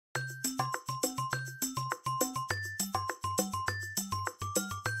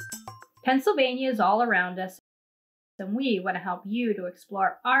Pennsylvania is all around us, and we want to help you to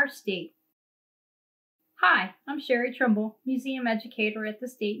explore our state. Hi, I'm Sherry Trimble, Museum Educator at the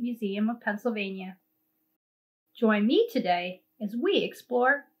State Museum of Pennsylvania. Join me today as we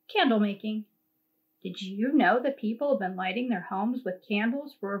explore candle making. Did you know that people have been lighting their homes with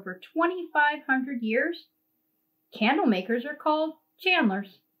candles for over 2,500 years? Candle makers are called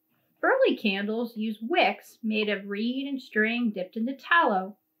chandlers. Early candles used wicks made of reed and string dipped into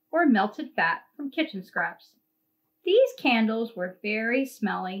tallow or melted fat from kitchen scraps. These candles were very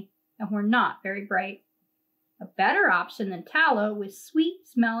smelly and were not very bright. A better option than tallow was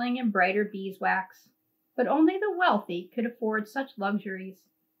sweet-smelling and brighter beeswax, but only the wealthy could afford such luxuries.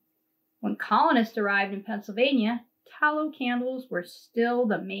 When colonists arrived in Pennsylvania, tallow candles were still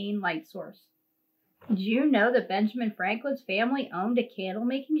the main light source. Did you know that Benjamin Franklin's family owned a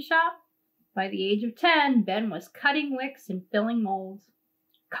candle-making shop? By the age of 10, Ben was cutting wicks and filling molds.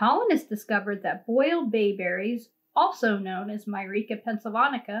 Colonists discovered that boiled bayberries, also known as Myrica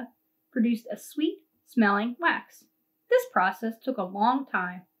pennsylvanica, produced a sweet-smelling wax. This process took a long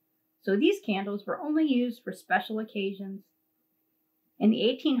time, so these candles were only used for special occasions. In the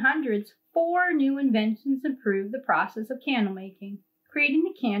 1800s, 4 new inventions improved the process of candle making, creating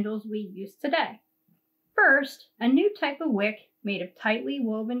the candles we use today. First, a new type of wick made of tightly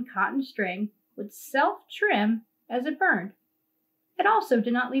woven cotton string would self-trim as it burned. It also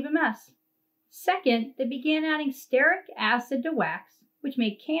did not leave a mess. Second, they began adding stearic acid to wax, which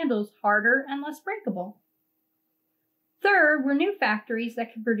made candles harder and less breakable. Third were new factories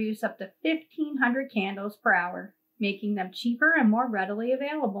that could produce up to 1,500 candles per hour, making them cheaper and more readily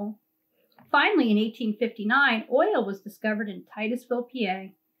available. Finally, in 1859, oil was discovered in Titusville, PA.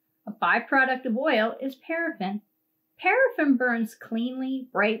 A byproduct of oil is paraffin. Paraffin burns cleanly,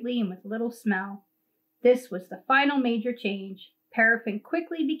 brightly, and with little smell. This was the final major change. Paraffin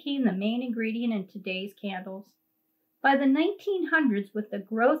quickly became the main ingredient in today's candles. By the 1900s, with the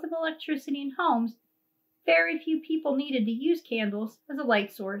growth of electricity in homes, very few people needed to use candles as a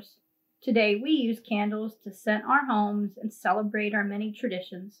light source. Today, we use candles to scent our homes and celebrate our many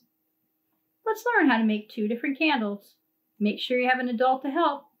traditions. Let's learn how to make 2 different candles. Make sure you have an adult to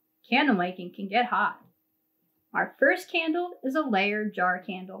help. Candle making can get hot. Our first candle is a layered jar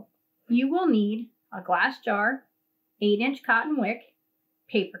candle. You will need a glass jar, 8-inch cotton wick,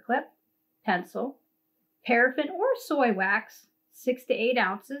 paperclip, pencil, paraffin or soy wax, 6 to 8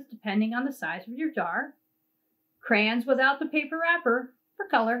 ounces depending on the size of your jar, crayons without the paper wrapper for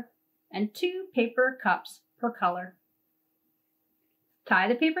color, and 2 paper cups per color. Tie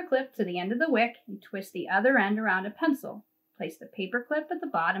the paper clip to the end of the wick and twist the other end around a pencil. Place the paper clip at the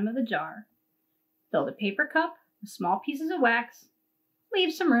bottom of the jar. Fill the paper cup with small pieces of wax.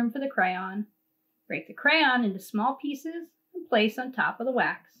 Leave some room for the crayon. Break the crayon into small pieces and place on top of the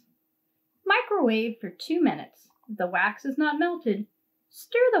wax. Microwave for 2 minutes. If the wax is not melted,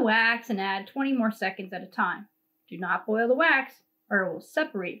 stir the wax and add 20 more seconds at a time. Do not boil the wax or it will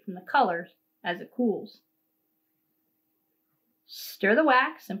separate from the colors as it cools. Stir the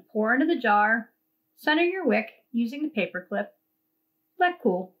wax and pour into the jar. Center your wick using the paper clip. Let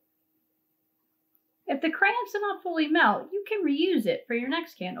cool. If the crayons do not fully melt, you can reuse it for your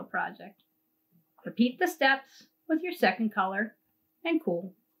next candle project. Repeat the steps with your second color and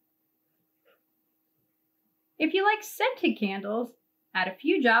cool. If you like scented candles, add a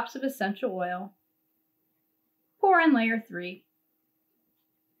few drops of essential oil. Pour in layer 3.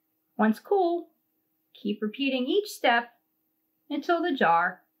 Once cool, keep repeating each step until the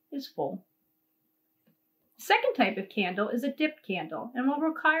jar is full. The second type of candle is a dipped candle and will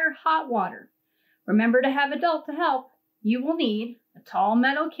require hot water. Remember to have adult to help. You will need a tall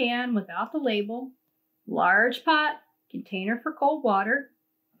metal can without the label, large pot, container for cold water,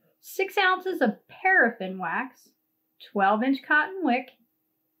 6 ounces of paraffin wax, 12-inch cotton wick,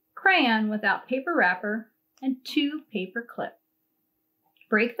 crayon without paper wrapper, and 2 paper clips.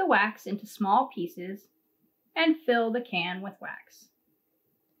 Break the wax into small pieces and fill the can with wax.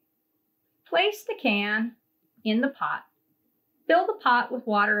 Place the can in the pot. Fill the pot with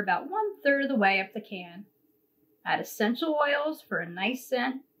water about 1/3 of the way up the can. Add essential oils for a nice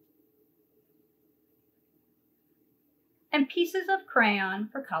scent and pieces of crayon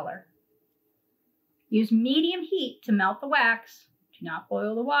for color. Use medium heat to melt the wax. Do not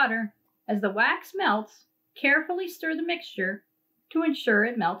boil the water. As the wax melts, carefully stir the mixture to ensure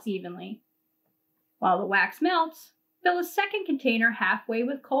it melts evenly. While the wax melts, fill a second container halfway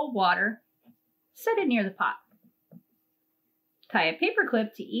with cold water. Set it near the pot. Tie a paper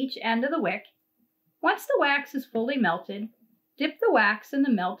clip to each end of the wick. Once the wax is fully melted, dip the wax in the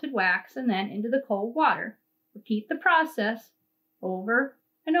melted wax and then into the cold water. Repeat the process over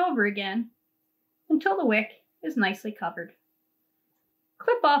and over again until the wick is nicely covered.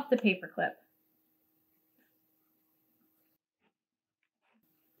 Clip off the paper clip.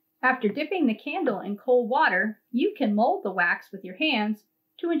 After dipping the candle in cold water, you can mold the wax with your hands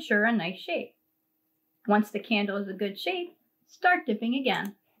to ensure a nice shape. Once the candle is a good shape, start dipping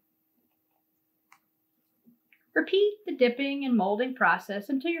again. Repeat the dipping and molding process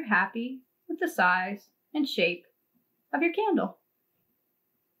until you're happy with the size and shape of your candle.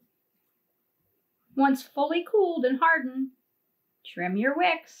 Once fully cooled and hardened, trim your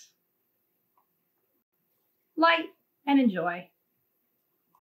wicks. Light and enjoy.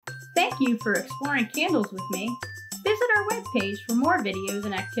 Thank you for exploring candles with me. Visit our webpage for more videos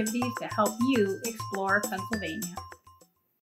and activities to help you explore Pennsylvania.